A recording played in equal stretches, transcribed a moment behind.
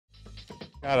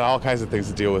Got all kinds of things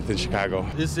to deal with in Chicago.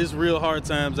 It's real hard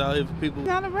times out here for people.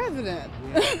 Not a resident.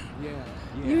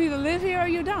 You either live here or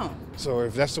you don't. So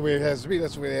if that's the way it has to be,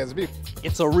 that's the way it has to be.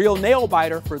 It's a real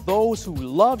nail-biter for those who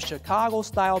love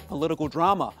Chicago-style political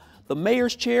drama. The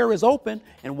mayor's chair is open,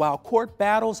 and while court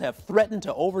battles have threatened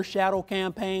to overshadow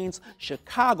campaigns,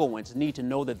 Chicagoans need to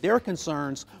know that their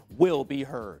concerns will be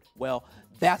heard. Well,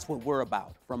 that's what we're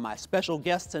about. From my special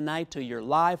guest tonight to your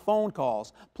live phone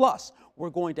calls. Plus, we're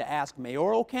going to ask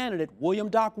mayoral candidate William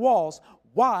Doc Walz,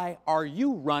 why are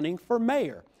you running for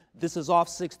mayor? This is off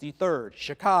 63rd,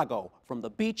 Chicago, from the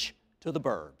beach to the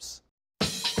burbs.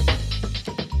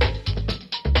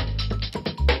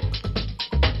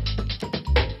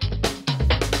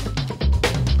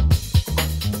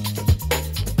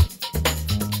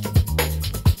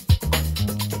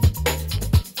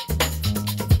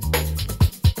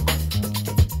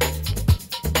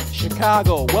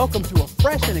 Chicago, welcome to a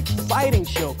fresh and exciting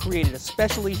show created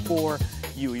especially for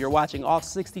you. You're watching Off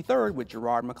 63rd with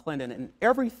Garrard McClendon, and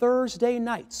every Thursday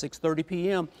night, 6:30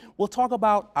 p.m., we'll talk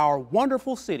about our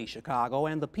wonderful city, Chicago,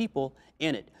 and the people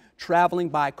in it. Traveling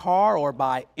by car or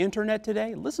by internet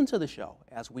today? Listen to the show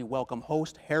as we welcome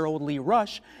host Harold Lee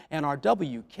Rush and our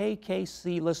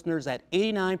WKKC listeners at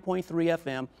 89.3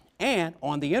 FM and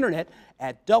on the internet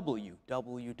at www.wkkc.fm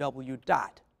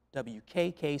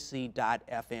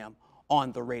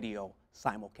on the radio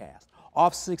simulcast.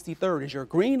 Off 63rd is your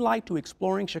green light to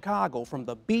exploring Chicago from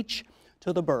the beach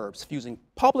to the burbs, fusing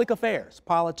public affairs,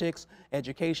 politics,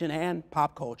 education, and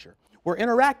pop culture. We're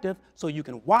interactive, so you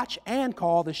can watch and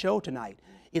call the show tonight.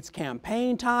 It's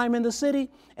campaign time in the city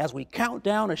as we count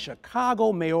down a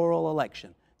Chicago mayoral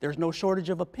election. There's no shortage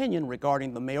of opinion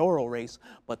regarding the mayoral race,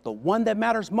 but the one that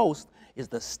matters most is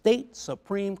the state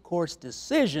Supreme Court's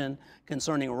decision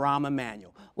concerning Rahm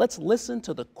Emanuel. Let's listen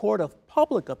to the court of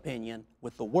public opinion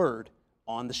with the word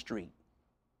on the street.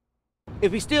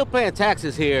 If he's still paying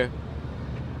taxes here,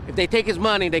 if they take his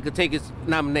money, they could take his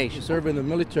nomination. Serving the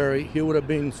military, he would have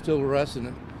been still a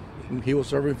resident. He was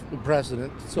serving for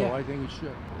president, so yeah. I think he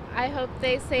should. I hope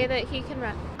they say that he can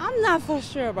run. I'm not so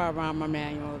sure about Rahm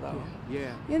Emanuel, though.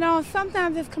 Yeah. You know,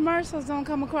 sometimes his commercials don't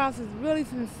come across as really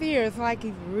sincere. It's like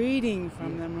he's reading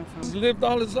from them or something. He's lived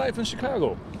all his life in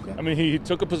Chicago. Okay. I mean, he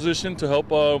took a position to help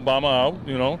Obama out,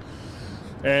 you know,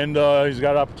 and he's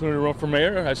got an opportunity to run for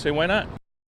mayor. I say, why not?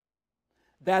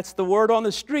 That's the word on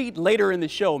the street. Later in the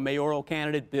show, mayoral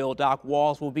candidate Bill Doc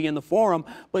Walz will be in the forum.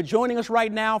 But joining us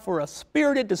right now for a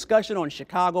spirited discussion on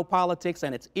Chicago politics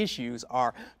and its issues,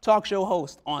 our talk show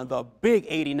host on the Big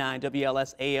 89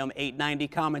 WLS AM 890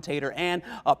 commentator and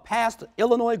a past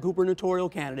Illinois gubernatorial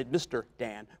candidate, Mr.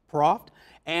 Dan Proft.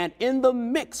 And in the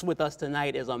mix with us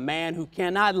tonight is a man who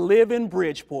cannot live in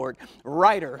Bridgeport,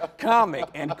 writer, comic,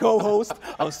 and co-host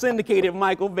of syndicated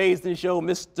Michael Baisden show,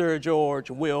 Mr. George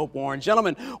Willborn.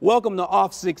 Gentlemen, welcome to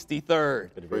Off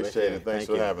 63rd. Appreciate it. Thanks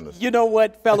for having us. You know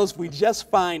what, fellas, we just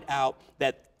find out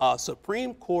that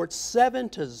Supreme Court's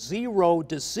 7-0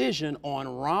 decision on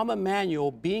Rahm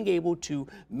Emanuel being able to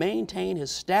maintain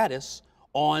his status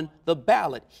on the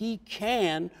ballot. He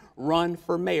can run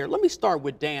for mayor. Let me start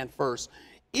with Dan first.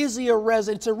 Is he a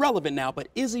resident? It's irrelevant now, but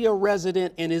is he a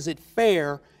resident, and is it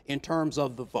fair in terms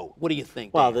of the vote? What do you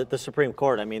think, Dan? Well, the Supreme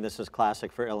Court, I mean, this is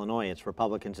classic for Illinois. It's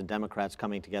Republicans and Democrats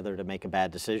coming together to make a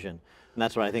bad decision. And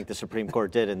that's what I think the Supreme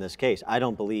Court did in this case. I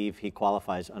don't believe he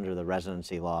qualifies under the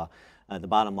residency law. The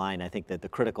bottom line, I think that the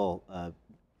critical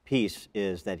piece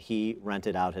is that he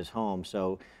rented out his home.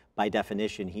 So by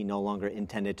definition, he no longer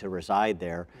intended to reside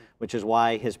there, which is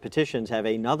why his petitions have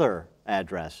another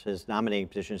address. His nominating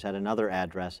petitions had another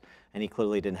address, and he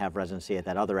clearly didn't have residency at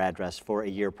that other address for a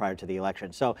year prior to the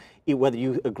election. So whether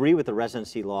you agree with the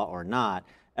residency law or not,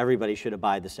 everybody should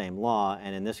abide the same law,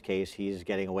 and in this case, he's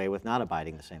getting away with not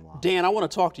abiding the same law. Dan, I want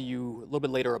to talk to you a little bit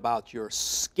later about your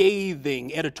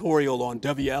scathing editorial on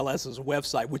WLS's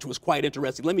website, which was quite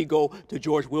interesting. Let me go to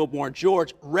George Willborn.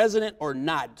 George, resident or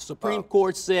not, Supreme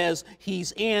Court says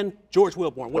he's in. George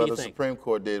Willborn, what do you think? The Supreme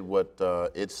Court did what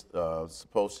it's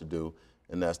supposed to do,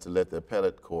 and that's to let the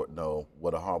appellate court know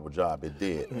what a horrible job it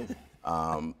did.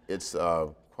 It's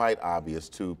quite obvious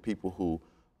to people who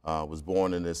was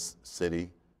born in this city,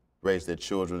 raised their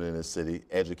children in this city,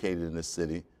 educated in this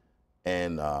city,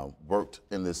 and worked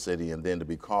in this city, and then to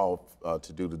be called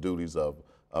to do the duties of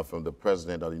from the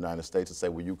President of the United States to say,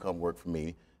 will you come work for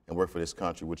me and work for this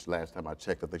country, which last time I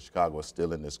checked, I think Chicago is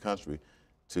still in this country,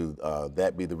 to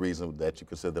that be the reason that you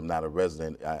consider them not a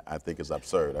resident, I think is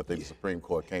absurd. I think the Supreme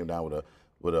Court came down with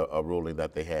a ruling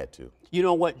that they had to. You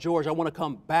know what, George, I want to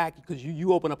come back because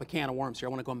you open up a can of worms here. I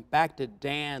want to come back to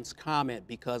Dan's comment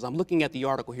because I'm looking at the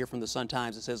article here from the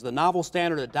Sun-Times. It says the novel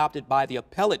standard adopted by the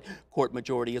appellate court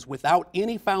majority is without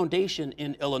any foundation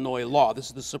in Illinois law. This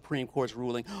is the Supreme Court's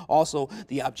ruling. Also,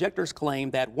 the objectors claim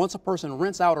that once a person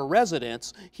rents out a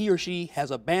residence, he or she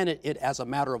has abandoned it as a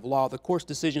matter of law. The court's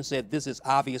decision said this is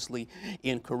obviously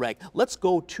incorrect. Let's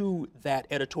go to that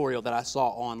editorial that I saw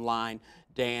online.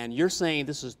 Dan, you're saying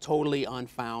this is totally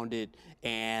unfounded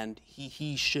and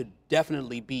he should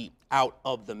definitely be out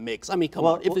of the mix. I mean, come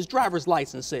on. If his driver's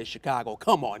license says Chicago,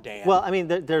 come on, Dan. Well, I mean,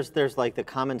 there's like the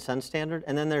common sense standard,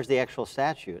 and then there's the actual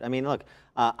statute. I mean, look,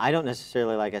 I don't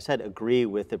necessarily, like I said, agree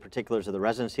with the particulars of the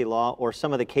residency law or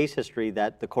some of the case history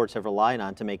that the courts have relied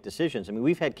on to make decisions. I mean,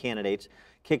 we've had candidates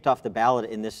kicked off the ballot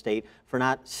in this state for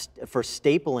for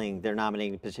stapling their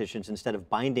nominating petitions instead of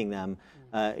binding them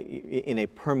in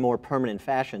a more permanent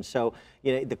fashion. So,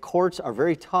 you know, the courts are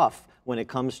very tough when it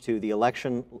comes to the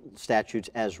election statutes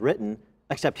as written,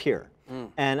 except here.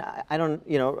 And I don't,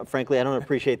 you know, frankly, I don't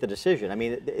appreciate the decision. I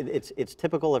mean, it's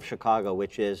typical of Chicago,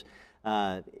 which is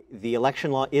the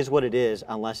election law is what it is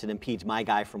unless it impedes my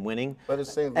guy from winning. But it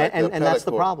seems like and that's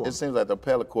the problem. It seems like the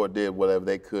appellate court did whatever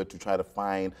they could to try to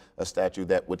find a statute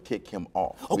that would kick him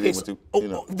off. Okay,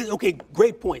 okay,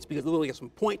 great points, because we'll get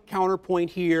some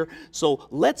counterpoint here. So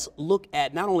let's look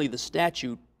at not only the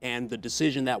statute and the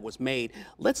decision that was made,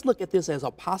 let's look at this as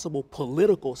a possible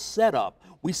political setup.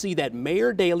 We see that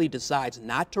Mayor Daley decides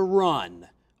not to run.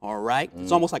 All right?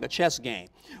 It's almost like a chess game.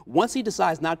 Once he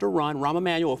decides not to run, Rahm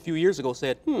Emanuel a few years ago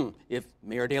said, if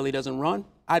Mayor Daley doesn't run,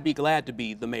 I'd be glad to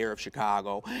be the mayor of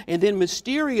Chicago. And then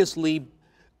mysteriously,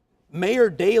 Mayor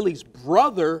Daley's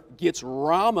brother gets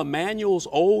Rahm Emanuel's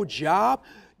old job.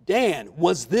 Dan,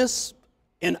 was this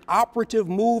an operative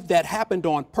move that happened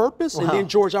on purpose? And then,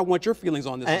 George, I want your feelings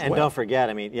on this as well. And don't forget,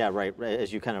 I mean, yeah, right,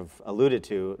 as you kind of alluded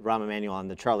to, Rahm Emanuel on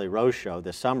the Charlie Rose show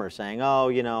this summer saying, oh,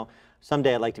 you know,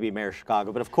 someday I'd like to be mayor of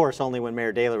Chicago, but of course only when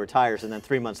Mayor Daley retires, and then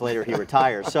 3 months later he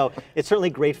retires. So it's certainly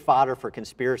great fodder for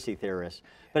conspiracy theorists.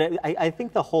 But I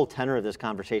think the whole tenor of this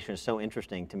conversation is so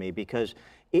interesting to me because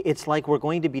it's like we're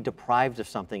going to be deprived of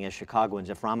something as Chicagoans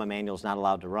if Rahm Emanuel's not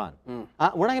allowed to run. We're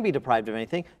not going to be deprived of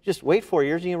anything. Just wait 4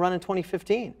 years and you run in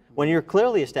 2015 when you're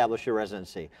clearly established your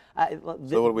residency.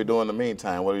 So what do we do in the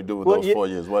meantime? What do we do with those 4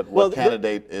 years? What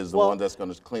candidate is the one that's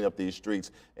going to clean up these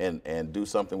streets and do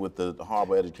something with the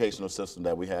horrible educational system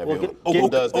that we have here? Who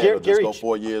does that or just go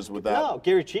 4 years without? No,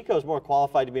 Gary Chico is more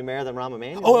qualified to be mayor than Rahm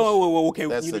Emanuel. Okay.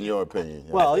 That's in your opinion.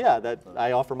 Yeah. Well, yeah, that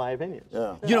I offer my opinion.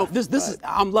 Yeah. You know, this is,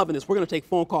 I'm loving this. We're going to take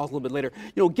phone calls a little bit later.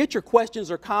 You know, get your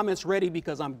questions or comments ready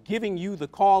because I'm giving you the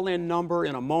call-in number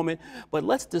in a moment. But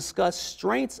let's discuss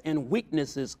strengths and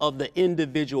weaknesses of the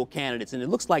individual candidates. And it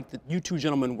looks like that you two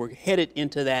gentlemen were headed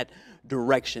into that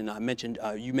direction. I mentioned,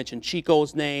 you mentioned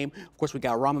Chico's name. Of course, we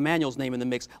got Rahm Emanuel's name in the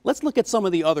mix. Let's look at some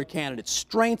of the other candidates.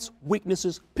 Strengths,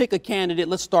 weaknesses. Pick a candidate.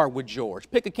 Let's start with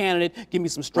George. Pick a candidate. Give me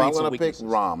some strengths and weaknesses. I'm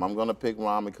going to pick Rahm. I'm going to pick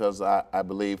Rahm because I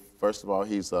believe, first of all,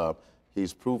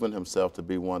 he's proven himself to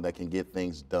be one that can get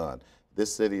things done.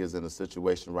 This city is in a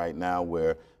situation right now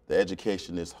where the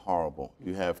education is horrible.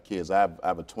 You have kids. I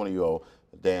have a 20-year-old.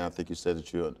 Dan, I think you said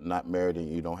that you're not married and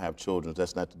you don't have children.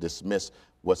 That's not to dismiss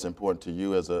what's important to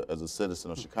you as a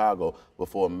citizen of Chicago. But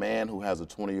for a man who has a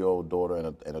 20-year-old daughter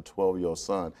and a 12-year-old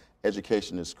son,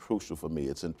 education is crucial for me.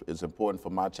 It's important for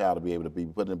my child to be able to be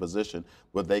put in a position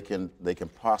where they can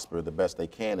prosper the best they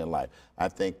can in life. I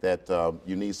think that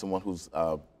you need someone who's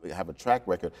have a track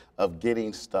record of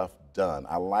getting stuff done.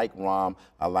 I like Rahm.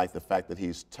 I like the fact that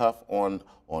he's tough on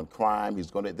crime.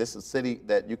 He's going to. This is a city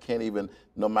that you can't even,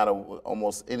 no matter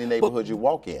almost any neighborhood you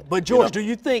walk in. But George, do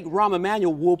you think Rahm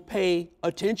Emanuel will pay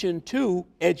attention to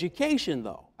education,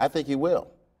 though? I think he will.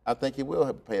 I think he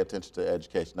will pay attention to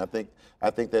education. I think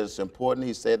that it's important.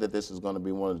 He said that this is going to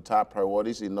be one of the top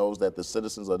priorities. He knows that the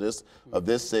citizens of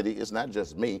this city, it's not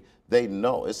just me, they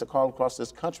know. It's all across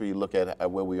this country. You look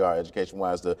at where we are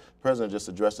education-wise. The president just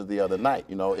addressed it the other night.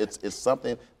 You know, it's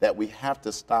something that we have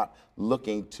to stop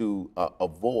looking to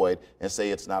avoid and say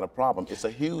it's not a problem. It's a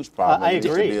huge problem. I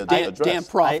agree. Dan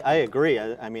Proft. I agree.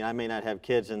 I mean, I may not have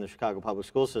kids in the Chicago public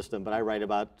school system, but I write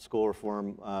about school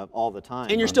reform all the time.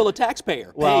 And you're still a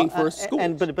taxpayer paying for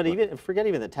schools. But even forget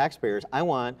even the taxpayers. I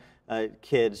want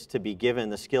kids to be given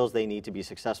the skills they need to be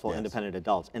successful, independent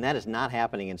adults, and that is not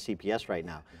happening in CPS right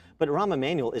now. But Rahm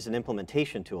Emanuel is an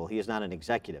implementation tool. He is not an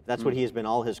executive. That's what he has been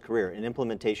all his career, an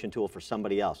implementation tool for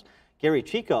somebody else. Gary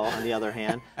Chico, on the other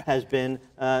hand, has been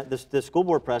the school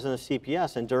board president of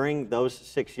CPS, and during those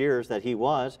 6 years that he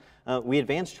was, we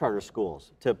advanced charter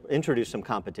schools to introduce some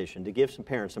competition, to give some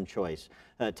parents some choice,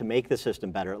 to make the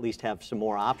system better, at least have some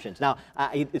more options. Now,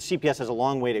 CPS has a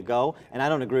long way to go, and I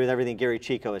don't agree with everything Gary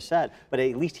Chico has said, but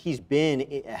at least he's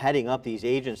been heading up these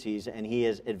agencies, and he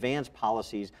has advanced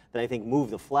policies that I think move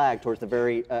the flag towards the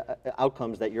very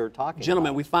outcomes that you're talking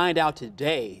Gentlemen, about. we find out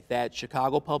today that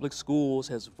Chicago Public Schools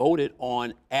has voted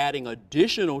on adding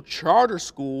additional charter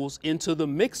schools into the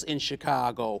mix in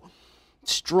Chicago.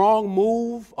 Strong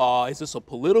move? Is this a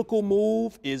political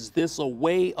move? Is this a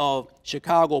way of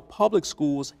Chicago Public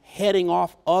Schools heading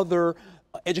off other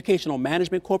educational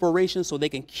management corporations so they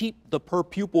can keep the per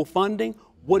pupil funding?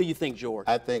 What do you think, George?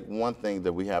 I think one thing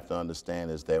that we have to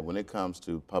understand is that when it comes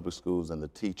to public schools and the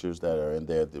teachers that are in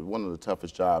there, one of the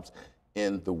toughest jobs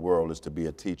in the world is to be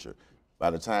a teacher. By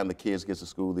the time the kids get to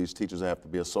school, these teachers have to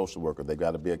be a social worker. They've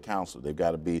got to be a counselor. They've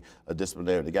got to be a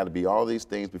disciplinarian. They've got to be all these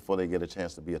things before they get a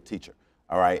chance to be a teacher.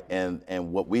 All right, and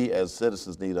what we as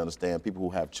citizens need to understand, people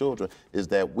who have children, is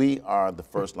that we are the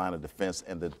first line of defense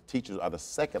and the teachers are the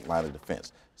second line of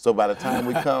defense. So by the time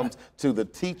we come to the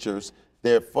teachers,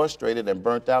 they're frustrated and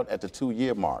burnt out at the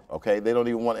 2-year mark, okay? They don't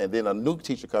even want, and then a new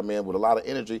teacher come in with a lot of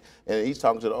energy, and he's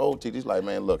talking to the old teacher. He's like,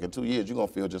 man, look, in 2 years, you're going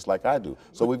to feel just like I do.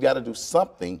 So we've got to do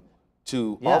something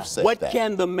to offset what that.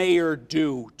 can the mayor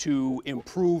do to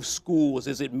improve schools?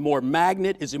 Is it more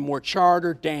magnet? Is it more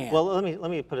charter? Dan? Well, let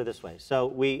me put it this way.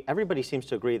 So everybody seems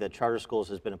to agree that charter schools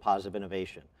has been a positive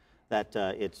innovation, that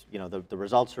it's, you know, the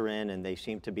results are in and they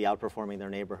seem to be outperforming their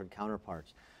neighborhood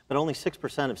counterparts. But only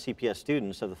 6% of CPS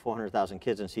students, of the 400,000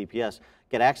 kids in CPS,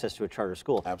 get access to a charter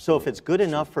school. Absolutely. So if it's good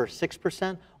enough for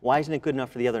 6%, why isn't it good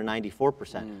enough for the other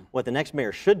 94%? What the next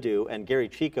mayor should do, and Gary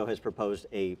Chico has proposed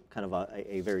a kind of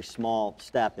a very small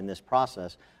step in this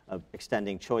process of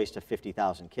extending choice to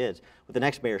 50,000 kids. What the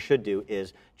next mayor should do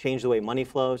is change the way money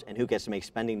flows and who gets to make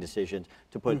spending decisions,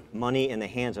 to put money in the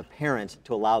hands of parents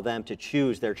to allow them to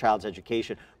choose their child's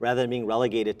education rather than being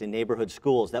relegated to neighborhood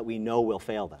schools that we know will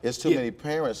fail them. It's too many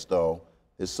parents, though.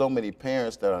 There's so many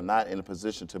parents that are not in a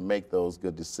position to make those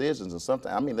good decisions. And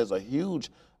sometimes, I mean, there's a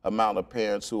huge amount of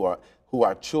parents who are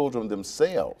children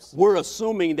themselves. We're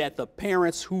assuming that the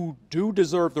parents who do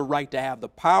deserve the right to have the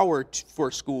power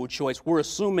for school choice, we're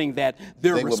assuming that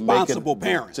they're responsible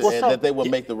parents. And that they will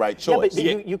make the right choice.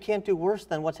 Yeah, but you can't do worse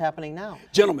than what's happening now.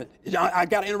 Gentlemen, I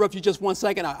got to interrupt you just 1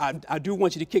 second. I do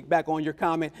want you to kick back on your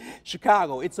comment.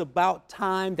 Chicago, it's about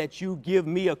time that you give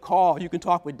me a call. You can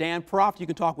talk with Dan Proft. You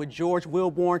can talk with George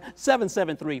Willborn.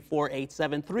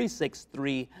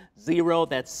 773-487-3630.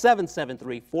 That's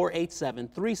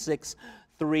 773-487-3630.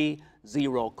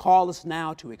 Call us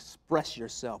now to express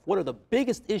yourself. What are the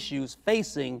biggest issues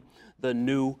facing the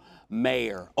new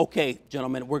mayor? Okay,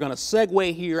 gentlemen, we're going to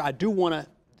segue here. I do want to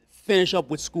finish up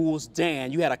with schools.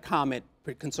 Dan, you had a comment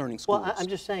concerning schools. Well, I'm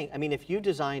just saying, I mean, if you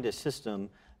designed a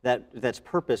system that's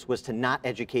purpose was to not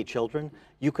educate children,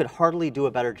 you could hardly do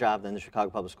a better job than the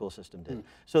Chicago Public School System did.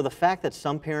 So the fact that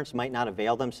some parents might not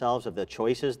avail themselves of the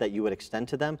choices that you would extend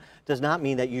to them does not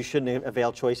mean that you shouldn't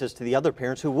avail choices to the other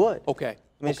parents who would. Okay.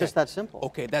 I mean, it's just that simple.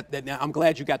 Okay, I'm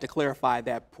glad you got to clarify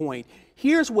that point.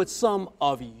 Here's what some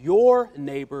of your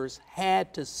neighbors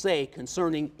had to say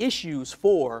concerning issues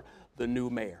for the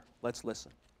new mayor. Let's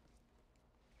listen.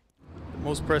 The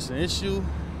most pressing issue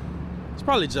is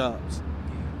probably jobs.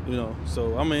 You know,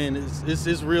 so I mean,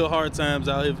 it's real hard times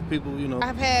out here for people, you know.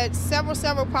 I've had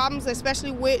several problems,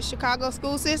 especially with Chicago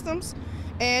school systems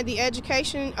and the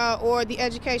education or the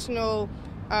educational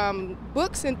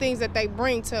books and things that they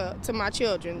bring to my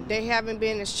children. They haven't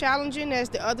been as challenging as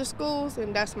the other schools,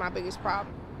 and that's my biggest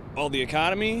problem. Well, the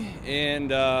economy and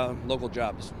local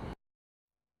jobs.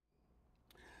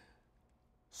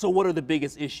 So what are the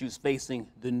biggest issues facing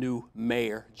the new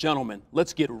mayor? Gentlemen,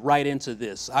 let's get right into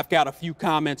this. I've got a few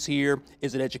comments here.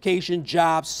 Is it education,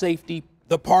 jobs, safety,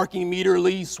 the parking meter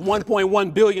lease,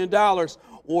 $1.1 billion,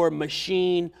 or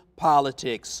machine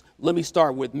politics? Let me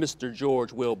start with Mr.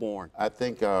 George Willborn. I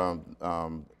think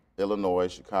Illinois,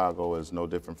 Chicago is no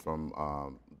different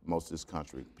from most of this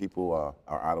country. People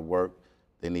are out of work.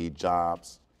 They need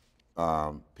jobs.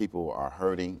 People are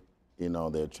hurting. You know,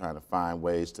 they're trying to find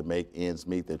ways to make ends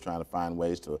meet. They're trying to find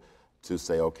ways to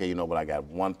say, okay, you know what, I got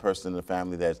one person in the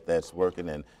family that's working,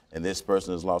 and this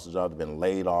person has lost a job, they've been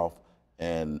laid off,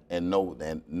 and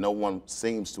no one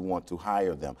seems to want to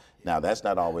hire them. Now, that's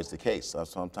not always the case.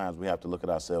 Sometimes we have to look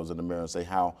at ourselves in the mirror and say,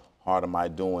 how hard am I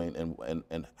doing,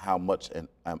 and how much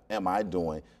am I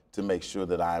doing to make sure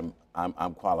that I'm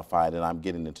qualified and I'm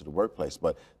getting into the workplace.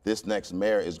 But this next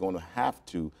mayor is going to have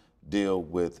to deal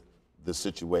with the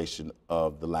situation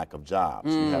of the lack of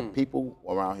jobs. You have people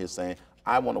around here saying,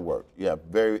 I want to work. You have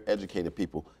very educated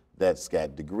people that's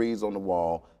got degrees on the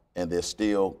wall, and they're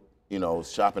still, you know,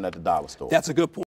 shopping at the dollar store. That's a good point.